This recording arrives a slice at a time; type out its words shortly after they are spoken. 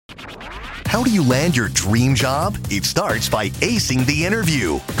How do you land your dream job? It starts by acing the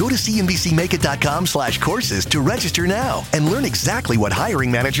interview. Go to cnbcmakeit.com/courses to register now and learn exactly what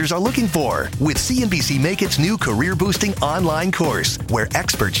hiring managers are looking for with CNBC Make It's new career-boosting online course, where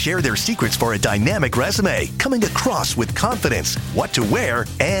experts share their secrets for a dynamic resume, coming across with confidence, what to wear,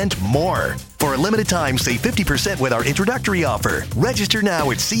 and more. For a limited time, save 50% with our introductory offer. Register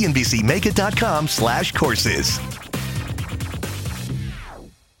now at cnbcmakeit.com/courses.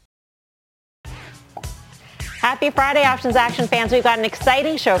 Happy Friday, Options Action fans. We've got an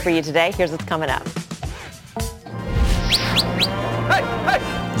exciting show for you today. Here's what's coming up.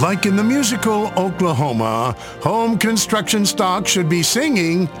 Like in the musical Oklahoma, home construction stock should be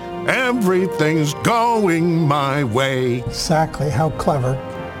singing, "Everything's going my way." Exactly. How clever.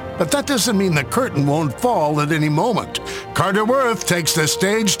 But that doesn't mean the curtain won't fall at any moment. Carter Worth takes the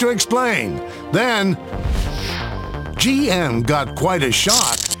stage to explain. Then, GM got quite a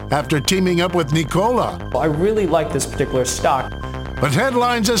shock after teaming up with Nikola. I really like this particular stock. But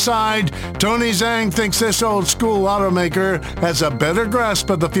headlines aside, Tony Zhang thinks this old-school automaker has a better grasp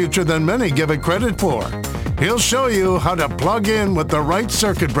of the future than many give it credit for. He'll show you how to plug in with the right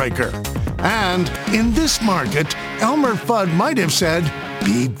circuit breaker. And in this market, Elmer Fudd might have said,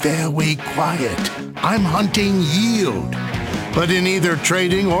 "Be very quiet. I'm hunting yield." But in either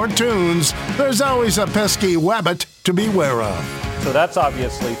trading or tunes, there's always a pesky wabbit to beware of. So that's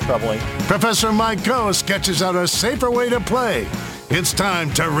obviously troubling. Professor Mike Coe sketches out a safer way to play. It's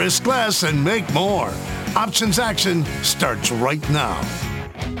time to risk less and make more. Options Action starts right now.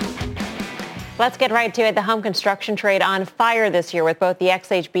 Let's get right to it. The home construction trade on fire this year with both the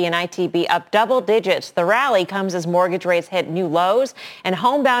XHB and ITB up double digits. The rally comes as mortgage rates hit new lows and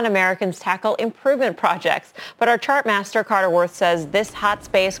homebound Americans tackle improvement projects. But our chart master, Carter Worth, says this hot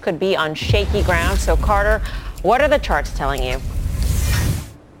space could be on shaky ground. So, Carter, what are the charts telling you?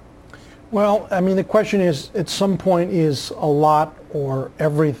 Well, I mean, the question is, at some point, is a lot or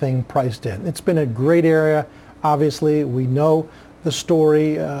everything priced in? It's been a great area. Obviously, we know the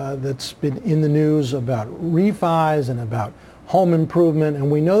story that's been in the news about refis and about home improvement,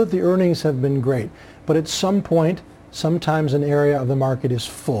 and we know that the earnings have been great. But at some point, sometimes an area of the market is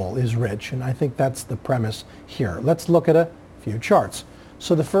full, is rich, and I think that's the premise here. Let's look at a few charts.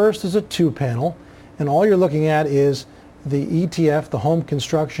 So the first is a two-panel, and all you're looking at is the ETF, the home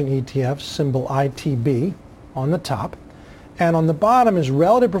construction ETF, symbol ITB, on the top. And on the bottom is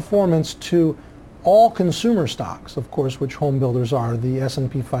relative performance to all consumer stocks, of course, which home builders are, the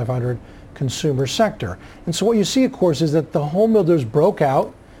S&P 500 consumer sector. And so what you see, of course, is that the home builders broke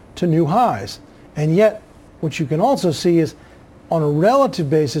out to new highs. And yet, what you can also see is, on a relative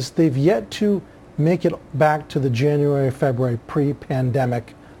basis, they've yet to make it back to the January, February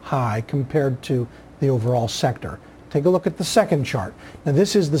pre-pandemic high compared to the overall sector. Take a look at the second chart. Now,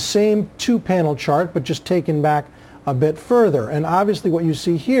 this is the same two-panel chart, but just taken back a bit further. And obviously what you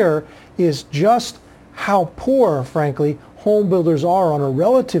see here is just how poor, frankly, home builders are on a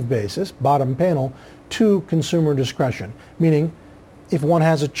relative basis, bottom panel, to consumer discretion. Meaning, if one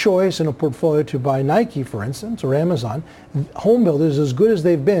has a choice in a portfolio to buy Nike, for instance, or Amazon, home builders, as good as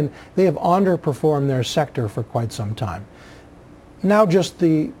they've been, they have underperformed their sector for quite some time. Now just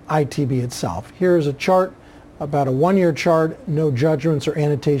the ITB itself. Here's a chart, about a one-year chart, no judgments or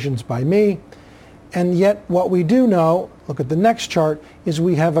annotations by me. And yet what we do know, look at the next chart, is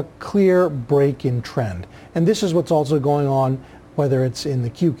we have a clear break in trend. And this is what's also going on, whether it's in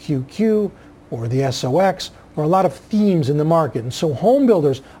the QQQ or the SOX, or a lot of themes in the market. And so home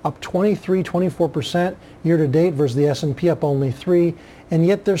builders up 24% year to date versus the S&P up only 3%, and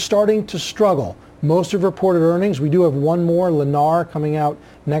yet they're starting to struggle. Most have reported earnings. We do have one more, Lennar, coming out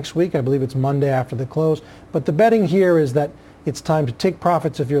next week. I believe it's Monday after the close. But the betting here is that it's time to take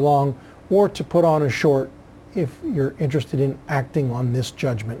profits if you're long, or to put on a short if you're interested in acting on this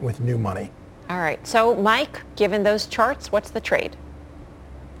judgment with new money. All right. So, Mike, given those charts, what's the trade?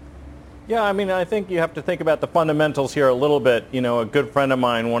 Yeah, I mean, I think you have to think about the fundamentals here a little bit. You know, a good friend of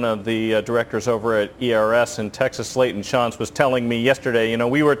mine, one of the directors over at ERS in Texas, Leighton Shantz, was telling me yesterday, you know,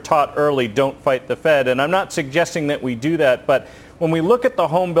 we were taught early, don't fight the Fed. And I'm not suggesting that we do that, but when we look at the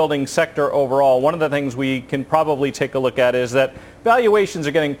home building sector overall, one of the things we can probably take a look at is that valuations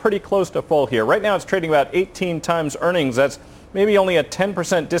are getting pretty close to full here. Right now it's trading about 18 times earnings. That's maybe only a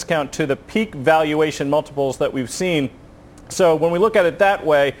 10% discount to the peak valuation multiples that we've seen. So when we look at it that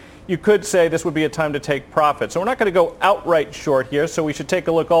way, you could say this would be a time to take profit. So we're not going to go outright short here, so we should take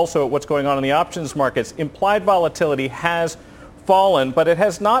a look also at what's going on in the options markets. Implied volatility has fallen, but it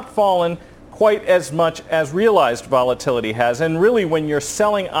has not fallen quite as much as realized volatility has. And really, when you're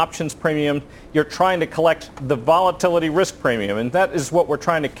selling options premium, you're trying to collect the volatility risk premium. And that is what we're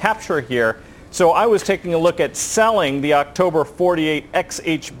trying to capture here. So I was taking a look at selling the October 48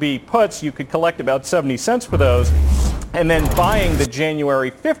 XHB puts. You could collect about 70 cents for those. And then buying the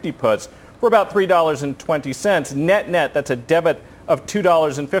January 50 puts for about $3.20. Net, that's a debit of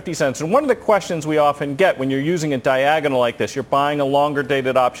 $2.50. And one of the questions we often get when you're using a diagonal like this, you're buying a longer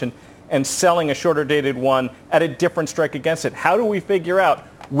dated option and selling a shorter dated one at a different strike against it. How do we figure out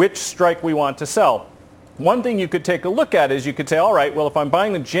which strike we want to sell? One thing you could take a look at is you could say, all right, well, if I'm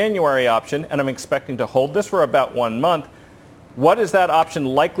buying the January option and I'm expecting to hold this for about 1 month, what is that option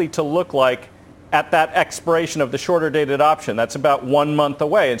likely to look like at that expiration of the shorter dated option? That's about 1 month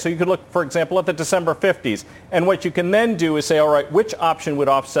away. And so you could look, for example, at the December 50s. And what you can then do is say, all right, which option would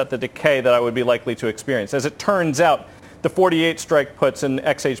offset the decay that I would be likely to experience? As it turns out, the 48 strike puts in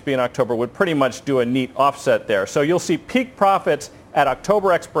XHB in October would pretty much do a neat offset there. So you'll see peak profits at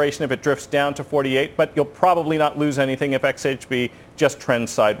October expiration if it drifts down to 48, but you'll probably not lose anything if XHB just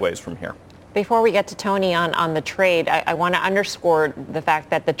trends sideways from here. Before we get to Tony on the trade, I want to underscore the fact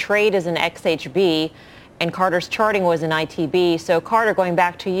that the trade is in XHB and Carter's charting was in ITB. So Carter, going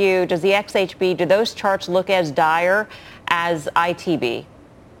back to you, does the XHB, do those charts look as dire as ITB?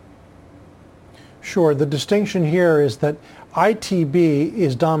 Sure. The distinction here is that ITB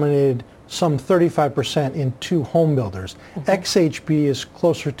is dominated some 35% in two home builders. XHB is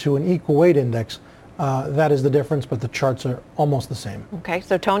closer to an equal weight index. That is the difference, but the charts are almost the same. Okay,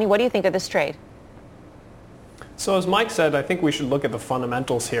 so Tony, what do you think of this trade? So as Mike said, I think we should look at the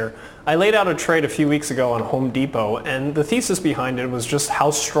fundamentals here. I laid out a trade a few weeks ago on Home Depot, and the thesis behind it was just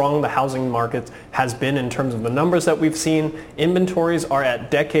how strong the housing market has been in terms of the numbers that we've seen. Inventories are at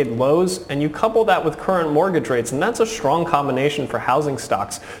decade lows, and you couple that with current mortgage rates, and that's a strong combination for housing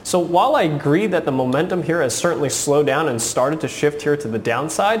stocks. So while I agree that the momentum here has certainly slowed down and started to shift here to the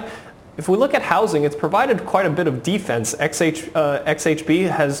downside, if we look at housing, it's provided quite a bit of defense. XHB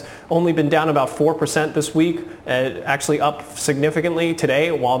has only been down about 4% this week, actually up significantly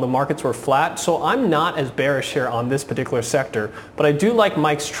today while the markets were flat. So I'm not as bearish here on this particular sector. But I do like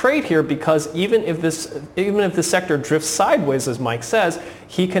Mike's trade here because even if the sector drifts sideways, as Mike says,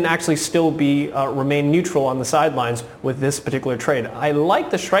 he can actually still remain neutral on the sidelines with this particular trade. I like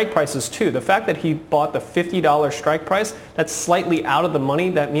the strike prices too. The fact that he bought the $50 strike price, that's slightly out of the money.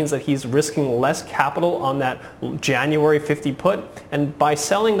 That means that he's risking less capital on that January 50 put. And by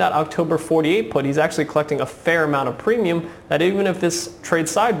selling that October 48 put, he's actually collecting a fair amount of premium that even if this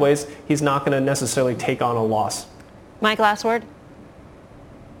trades sideways, he's not going to necessarily take on a loss. Mike, last word?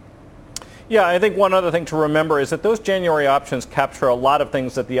 Yeah, I think one other thing to remember is that those January options capture a lot of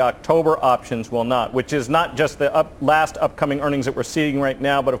things that the October options will not, which is not just the last upcoming earnings that we're seeing right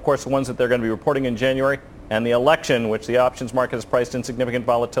now, but of course the ones that they're going to be reporting in January, and the election, which the options market has priced in significant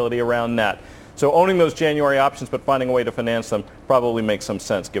volatility around that. So owning those January options but finding a way to finance them probably makes some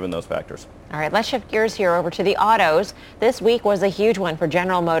sense given those factors. All right, let's shift gears here over to the autos. This week was a huge one for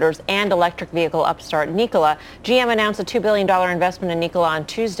General Motors and electric vehicle upstart Nikola. GM announced a $2 billion investment in Nikola on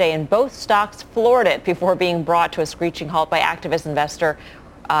Tuesday, and both stocks floored it before being brought to a screeching halt by activist investor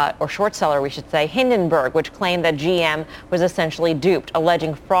or short seller, we should say, Hindenburg, which claimed that GM was essentially duped,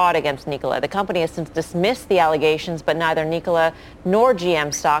 alleging fraud against Nikola. The company has since dismissed the allegations, but neither Nikola nor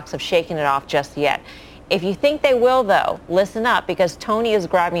GM stocks have shaken it off just yet. If you think they will, though, listen up, because Tony is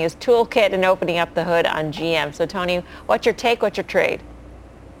grabbing his toolkit and opening up the hood on GM. So, Tony, what's your take? What's your trade?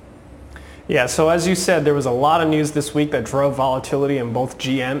 Yeah, so as you said, there was a lot of news this week that drove volatility in both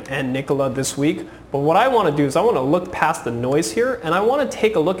GM and Nikola this week. But what I want to do is I want to look past the noise here, and I want to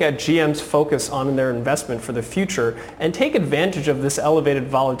take a look at GM's focus on their investment for the future and take advantage of this elevated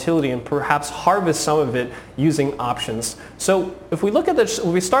volatility and perhaps harvest some of it using options. So if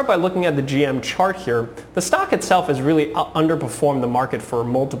we start by looking at the GM chart here, the stock itself has really underperformed the market for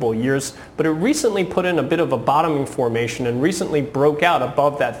multiple years, but it recently put in a bit of a bottoming formation and recently broke out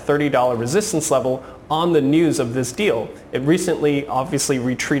above that $30 resistance level on the news of this deal. It recently obviously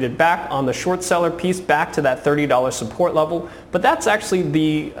retreated back on the short seller piece back to that $30 support level, but that's actually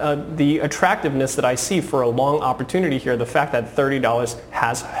the attractiveness that I see for a long opportunity here, the fact that $30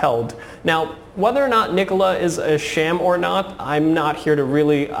 has held. Now, whether or not Nikola is a sham or not, I'm not here to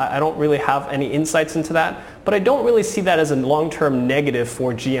I don't really have any insights into that, but I don't really see that as a long-term negative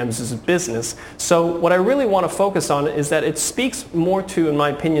for GM's business. So what I really want to focus on is that it speaks more to, in my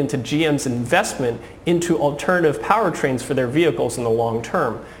opinion, to GM's investment into alternative powertrains for their vehicles in the long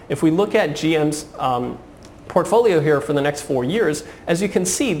term. If we look at GM's portfolio here for the next 4 years, as you can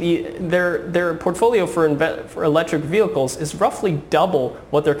see, their portfolio for electric vehicles is roughly double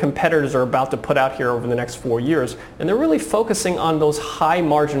what their competitors are about to put out here over the next 4 years. And they're really focusing on those high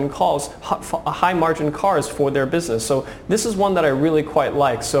margin cars for their business. So this is one that I really quite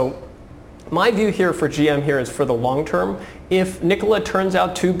like. So my view here for GM here is for the long term. If Nikola turns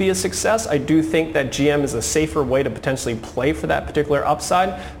out to be a success, I do think that GM is a safer way to potentially play for that particular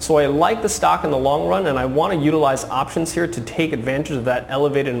upside. So I like the stock in the long run, and I want to utilize options here to take advantage of that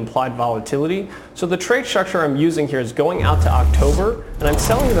elevated implied volatility. So the trade structure I'm using here is going out to October, and I'm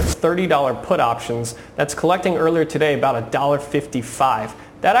selling the $30 put options that's collecting earlier today about $1.55.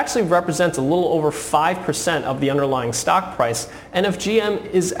 That actually represents a little over 5% of the underlying stock price. And if GM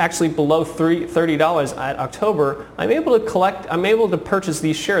is actually below $30 at October, I'm able to purchase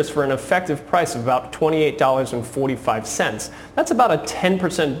these shares for an effective price of about $28.45. That's about a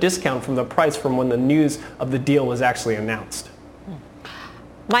 10% discount from the price from when the news of the deal was actually announced.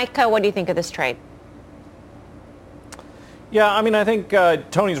 Mike, what do you think of this trade? Yeah, I mean, I think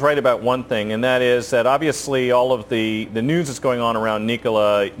Tony's right about one thing, and that is that obviously all of the news that's going on around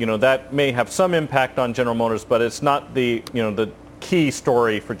Nikola, that may have some impact on General Motors, but it's not the key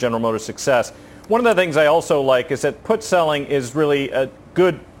story for General Motors' success. One of the things I also like is that put selling is really a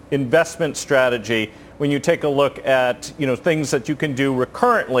good investment strategy when you take a look at things that you can do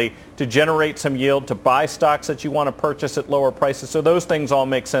recurrently to generate some yield, to buy stocks that you want to purchase at lower prices. So those things all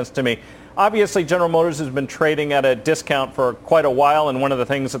make sense to me. Obviously, General Motors has been trading at a discount for quite a while, and one of the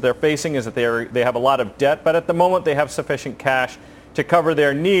things that they're facing is that they have a lot of debt, but at the moment they have sufficient cash to cover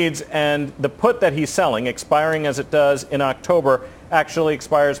their needs, and the put that he's selling, expiring as it does in October, actually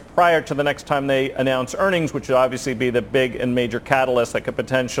expires prior to the next time they announce earnings, which would obviously be the big and major catalyst that could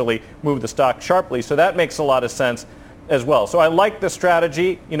potentially move the stock sharply. So that makes a lot of sense as well. So I like the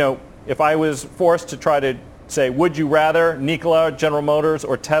strategy. If I was forced to try to say, would you rather Nikola, General Motors,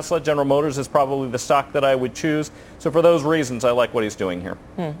 or Tesla? General Motors is probably the stock that I would choose. So for those reasons, I like what he's doing here.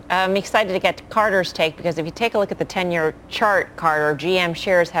 I'm excited to get to Carter's take, because if you take a look at the 10-year chart, Carter, GM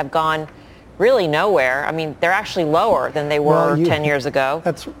shares have gone really nowhere. I mean, they're actually lower than they were 10 years ago.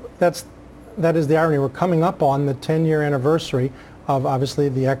 That is the irony. We're coming up on the 10-year anniversary of, obviously,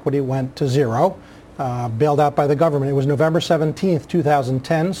 the equity went to zero. Bailed out by the government. It was November 17th,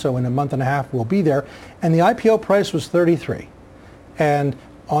 2010, so in a month and a half we'll be there. And the IPO price was 33. And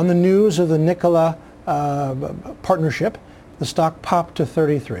on the news of the Nikola partnership, the stock popped to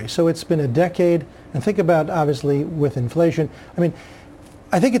 33. So it's been a decade. And think about, obviously, with inflation. I mean,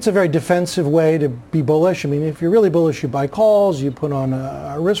 I think it's a very defensive way to be bullish. I mean, if you're really bullish, you buy calls, you put on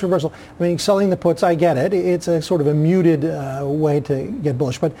a risk reversal. I mean, selling the puts, I get it. It's a sort of a muted way to get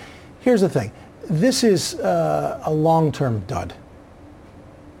bullish. But here's the thing. This is a long-term dud.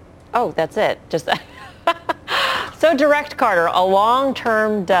 Oh, that's it. Just so direct, Carter. A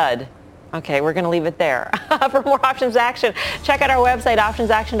long-term dud. Okay, we're going to leave it there. For more Options Action, check out our website,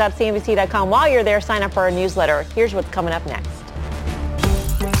 optionsaction.cnbc.com. While you're there, sign up for our newsletter. Here's what's coming up next.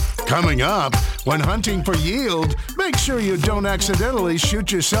 Coming up, when hunting for yield, make sure you don't accidentally shoot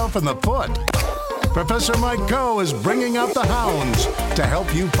yourself in the foot. Professor Mike Coe is bringing out the hounds to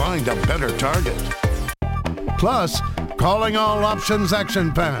help you find a better target. Plus, calling all Options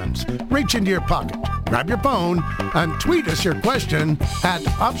Action fans. Reach into your pocket, grab your phone, and tweet us your question at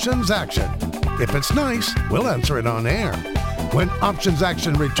Options Action. If it's nice, we'll answer it on air when Options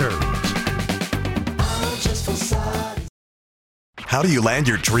Action returns. How do you land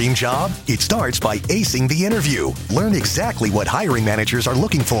your dream job? It starts by acing the interview. Learn exactly what hiring managers are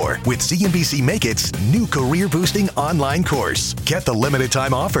looking for with CNBC Make It's new career-boosting online course. Get the limited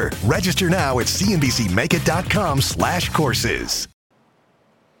time offer. Register now at cnbcmakeit.com/courses.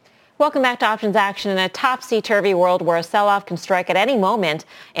 Welcome back to Options Action. In a topsy-turvy world where a sell-off can strike at any moment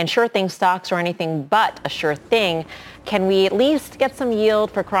and sure thing stocks are anything but a sure thing, can we at least get some yield,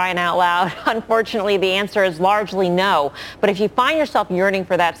 for crying out loud? Unfortunately, the answer is largely no. But if you find yourself yearning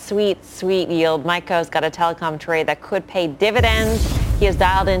for that sweet, sweet yield, Mike Coe's got a telecom trade that could pay dividends. He has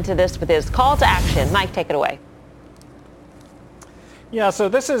dialed into this with his call to action. Mike, take it away. Yeah, so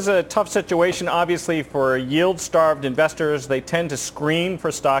this is a tough situation, obviously, for yield-starved investors. They tend to screen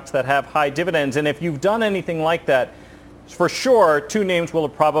for stocks that have high dividends. And if you've done anything like that, for sure, two names will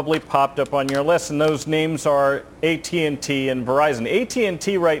have probably popped up on your list, and those names are AT&T and Verizon.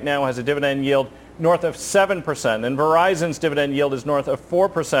 AT&T right now has a dividend yield north of 7%, and Verizon's dividend yield is north of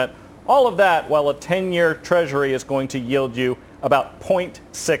 4%. All of that while a 10-year Treasury is going to yield you about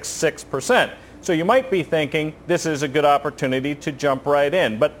 0.66%. So you might be thinking this is a good opportunity to jump right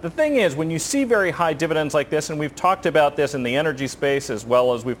in. But the thing is, when you see very high dividends like this, and we've talked about this in the energy space as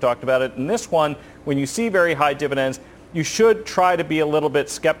well as we've talked about it in this one, when you see very high dividends, you should try to be a little bit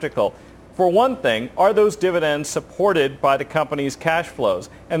skeptical. For one thing, are those dividends supported by the company's cash flows?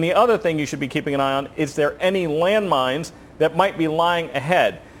 And the other thing you should be keeping an eye on, is there any landmines that might be lying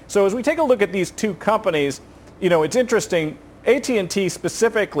ahead? So as we take a look at these two companies, it's interesting. AT&T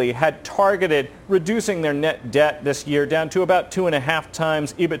specifically had targeted reducing their net debt this year down to about 2.5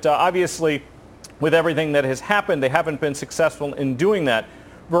 times EBITDA. Obviously, with everything that has happened, they haven't been successful in doing that.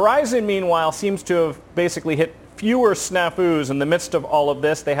 Verizon, meanwhile, seems to have basically hit fewer snafus in the midst of all of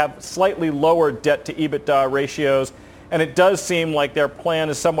this. They have slightly lower debt to EBITDA ratios, and it does seem like their plan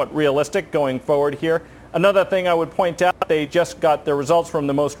is somewhat realistic going forward here. Another thing I would point out, they just got the results from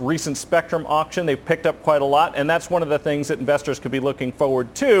the most recent Spectrum auction. They've picked up quite a lot, and that's one of the things that investors could be looking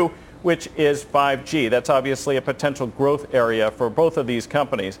forward to, which is 5G. That's obviously a potential growth area for both of these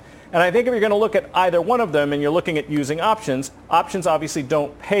companies. And I think if you're going to look at either one of them and you're looking at using options obviously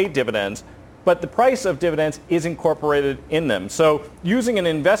don't pay dividends, but the price of dividends is incorporated in them. So using an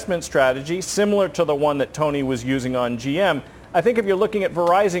investment strategy similar to the one that Tony was using on GM, I think if you're looking at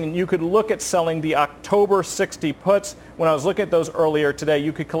Verizon, you could look at selling the October 60 puts. When I was looking at those earlier today,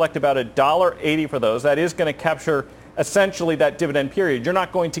 you could collect about $1.80 for those. That is going to capture essentially that dividend period. You're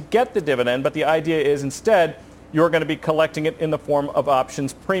not going to get the dividend, but the idea is instead you're going to be collecting it in the form of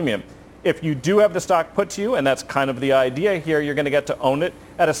options premium. If you do have the stock put to you, and that's kind of the idea here, you're going to get to own it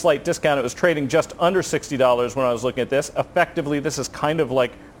at a slight discount. It was trading just under $60 when I was looking at this. Effectively, this is kind of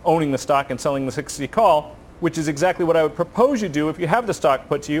like owning the stock and selling the 60 call, which is exactly what I would propose you do. If you have the stock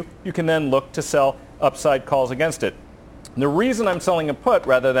put to you, you can then look to sell upside calls against it. And the reason I'm selling a put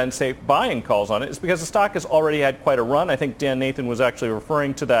rather than, say, buying calls on it is because the stock has already had quite a run. I think Dan Nathan was actually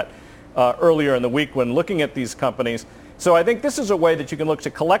referring to that earlier in the week when looking at these companies. So I think this is a way that you can look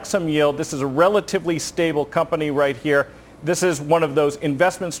to collect some yield. This is a relatively stable company right here. This is one of those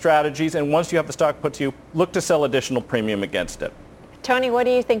investment strategies, and once you have the stock put to you, look to sell additional premium against it. Tony, what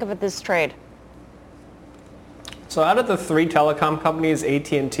do you think of this trade? So out of the three telecom companies,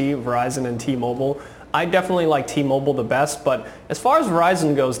 AT&T, Verizon, and T-Mobile, I definitely like T-Mobile the best, but as far as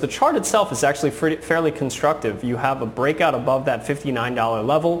Verizon goes, the chart itself is actually fairly constructive. You have a breakout above that $59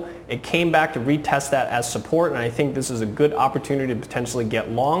 level. It came back to retest that as support, and I think this is a good opportunity to potentially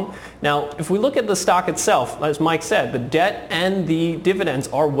get long. Now, if we look at the stock itself, as Mike said, the debt and the dividends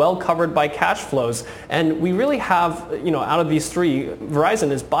are well covered by cash flows, and we really have, out of these three,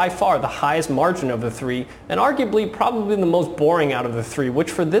 Verizon is by far the highest margin of the three, and arguably probably the most boring out of the three,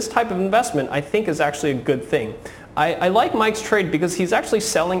 which for this type of investment I think is actually a good thing. I like Mike's trade because he's actually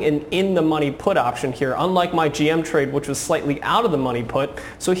selling an in-the-money put option here, unlike my GM trade, which was slightly out of the money put.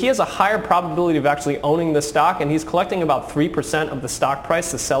 So he has a higher probability of actually owning the stock, and he's collecting about 3% of the stock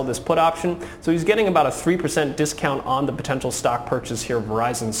price to sell this put option. So he's getting about a 3% discount on the potential stock purchase here of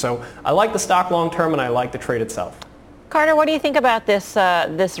Verizon. So I like the stock long-term, and I like the trade itself. Carter, what do you think about this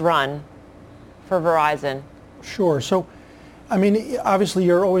run for Verizon? Sure. So, obviously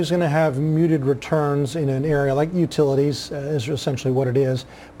you're always going to have muted returns in an area like utilities, is essentially what it is.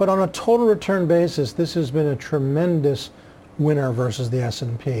 But on a total return basis, this has been a tremendous winner versus the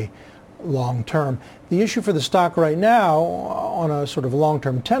S&P long term. The issue for the stock right now, on a sort of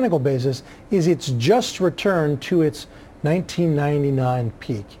long-term technical basis, is it's just returned to its 1999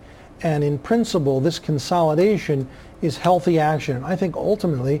 peak. And in principle, this consolidation is healthy action. I think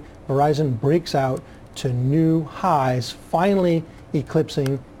ultimately Verizon breaks out to new highs, finally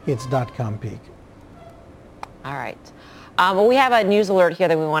eclipsing its dot-com peak. All right. Well, we have a news alert here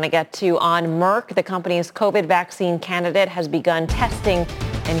that we want to get to on Merck. The company's COVID vaccine candidate has begun testing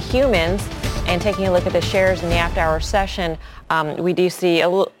in humans. And taking a look at the shares in the after-hour session, we do see a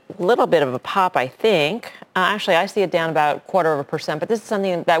little bit of a pop, I think. Actually, I see it down about 0.25%, but this is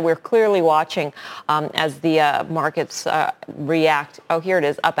something that we're clearly watching as the markets react. Oh, here it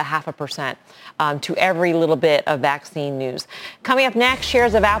is, up 0.5%. To every little bit of vaccine news. Coming up next,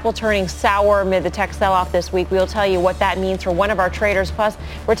 shares of Apple turning sour amid the tech sell-off this week. We'll tell you what that means for one of our traders. Plus,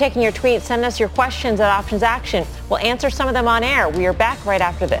 we're taking your tweets. Send us your questions at Options Action. We'll answer some of them on air. We are back right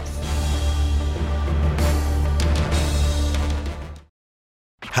after this.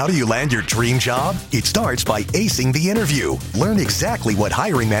 How do you land your dream job? It starts by acing the interview. Learn exactly what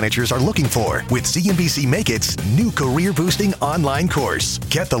hiring managers are looking for with CNBC Make It's new career-boosting online course.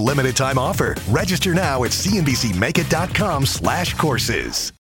 Get the limited time offer. Register now at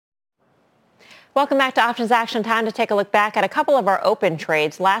cnbcmakeit.com/courses. Welcome back to Options Action. Time to take a look back at a couple of our open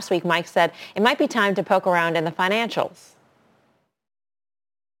trades. Last week, Mike said it might be time to poke around in the financials.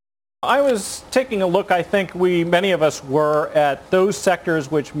 I was taking a look, I think many of us were, at those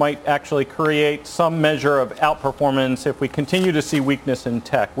sectors which might actually create some measure of outperformance if we continue to see weakness in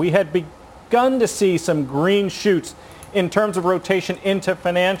tech. We had begun to see some green shoots in terms of rotation into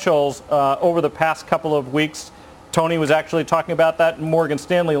financials over the past couple of weeks. Tony was actually talking about that in Morgan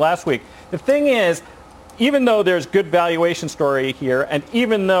Stanley last week. The thing is, even though there's good valuation story here, and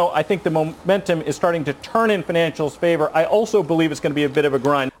even though I think the momentum is starting to turn in financials' favor, I also believe it's going to be a bit of a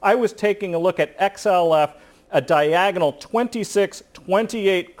grind. I was taking a look at XLF, a diagonal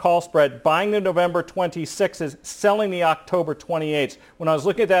 26-28 call spread, buying the November 26s, selling the October 28s. When I was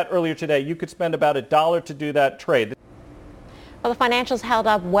looking at that earlier today, you could spend about $1 to do that trade. Well, the financials held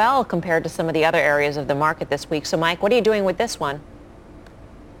up well compared to some of the other areas of the market this week. So, Mike, what are you doing with this one?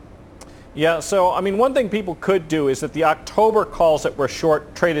 Yeah, so, one thing people could do is that the October calls that were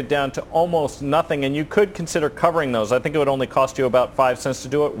short traded down to almost nothing, and you could consider covering those. I think it would only cost you about 5 cents to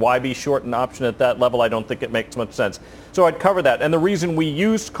do it. Why be short an option at that level? I don't think it makes much sense. So I'd cover that. And the reason we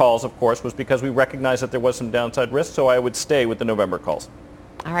used calls, of course, was because we recognized that there was some downside risk, so I would stay with the November calls.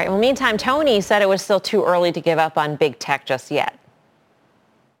 All right. Well, meantime, Tony said it was still too early to give up on big tech just yet.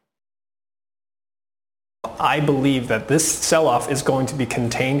 I believe that this sell-off is going to be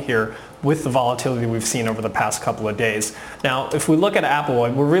contained here with the volatility we've seen over the past couple of days. Now, if we look at Apple,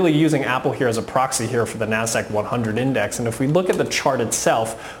 we're really using Apple here as a proxy here for the NASDAQ 100 index. And if we look at the chart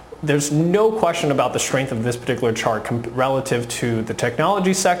itself, there's no question about the strength of this particular chart relative to the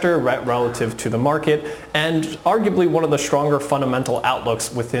technology sector, relative to the market, and arguably one of the stronger fundamental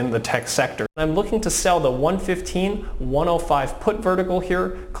outlooks within the tech sector. I'm looking to sell the 115-105 put vertical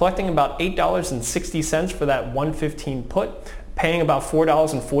here, collecting about $8.60 for that 115 put, paying about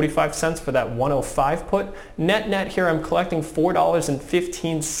 $4.45 for that 105 put. Net here, I'm collecting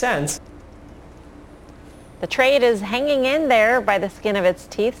 $4.15. The trade is hanging in there by the skin of its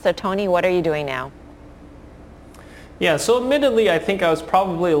teeth. So, Tony, what are you doing now? Yeah, so admittedly, I think I was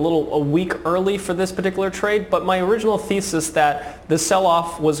probably a week early for this particular trade, but my original thesis that the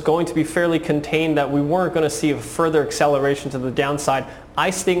sell-off was going to be fairly contained, that we weren't going to see a further acceleration to the downside, I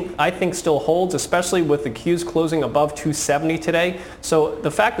think still holds, especially with the Qs closing above 270 today. So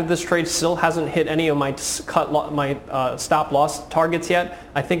the fact that this trade still hasn't hit any of my stop loss targets yet,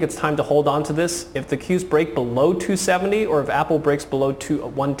 I think it's time to hold on to this. If the Qs break below 270 or if Apple breaks below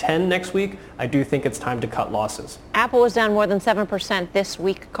 110 next week, I do think it's time to cut losses. Apple was down more than 7% this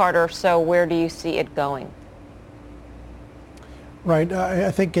week, Carter. So where do you see it going? Right.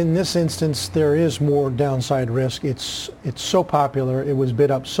 I think in this instance, there is more downside risk. It's so popular. It was bid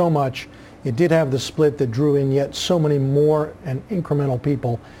up so much. It did have the split that drew in yet so many more and incremental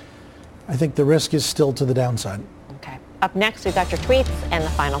people. I think the risk is still to the downside. Okay. Up next, we've got your tweets and the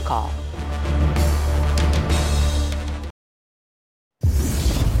final call.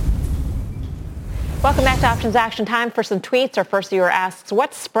 Welcome back to Options Action. Time for some tweets. Our first viewer asks,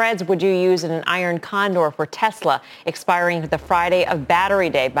 what spreads would you use in an iron condor for Tesla expiring the Friday of Battery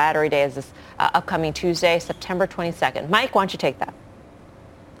Day? Battery Day is this upcoming Tuesday, September 22nd. Mike, why don't you take that?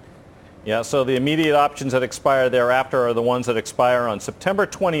 Yeah, so the immediate options that expire thereafter are the ones that expire on September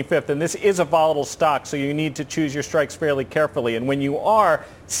 25th. And this is a volatile stock, so you need to choose your strikes fairly carefully. And when you are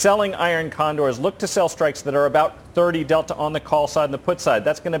selling iron condors, look to sell strikes that are about 30 delta on the call side and the put side.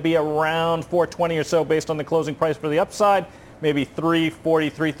 That's going to be around 420 or so based on the closing price for the upside, maybe 340,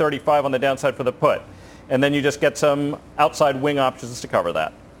 335 on the downside for the put. And then you just get some outside wing options to cover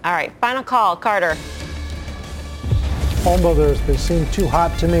that. All right, final call, Carter. Home builders, they seem too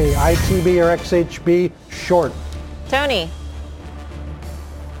hot to me. ITB or XHB, short. Tony.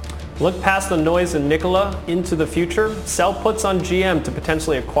 Look past the noise in Nikola into the future. Sell puts on GM to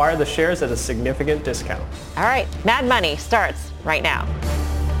potentially acquire the shares at a significant discount. All right, Mad Money starts right now.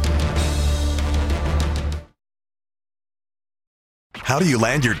 How do you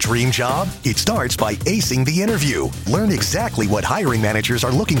land your dream job? It starts by acing the interview. Learn exactly what hiring managers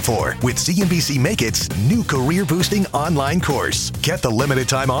are looking for with CNBC Make It's new career-boosting online course. Get the limited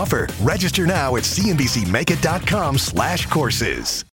time offer. Register now at cnbcmakeit.com/courses.